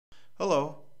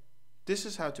Hello, this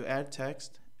is how to add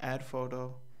text, add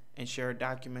photo, and share a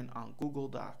document on Google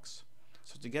Docs.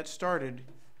 So to get started,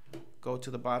 go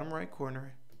to the bottom right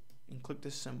corner and click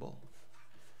this symbol.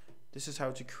 This is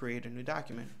how to create a new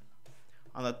document.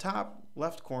 On the top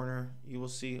left corner, you will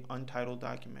see Untitled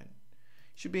Document.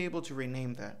 You should be able to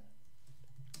rename that.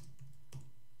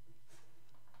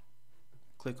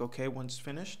 Click OK once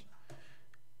finished,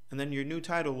 and then your new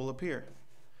title will appear.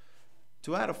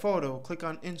 To add a photo, click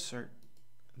on Insert,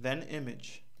 then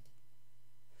Image.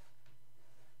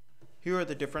 Here are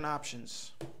the different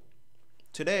options.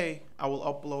 Today, I will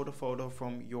upload a photo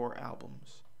from your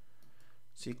albums.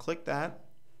 So you click that,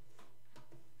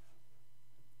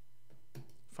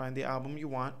 find the album you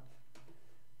want,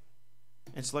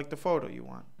 and select the photo you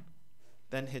want.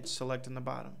 Then hit Select in the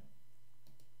bottom.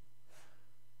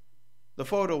 The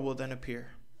photo will then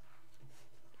appear.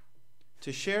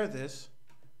 To share this,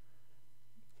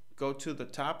 go to the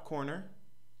top corner,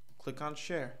 click on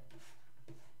Share.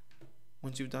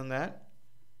 Once you've done that,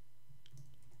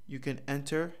 you can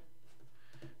enter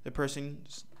the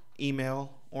person's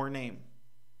email or name.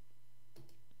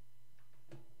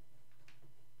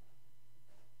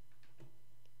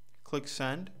 Click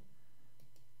Send,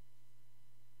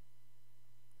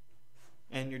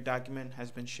 and your document has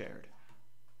been shared.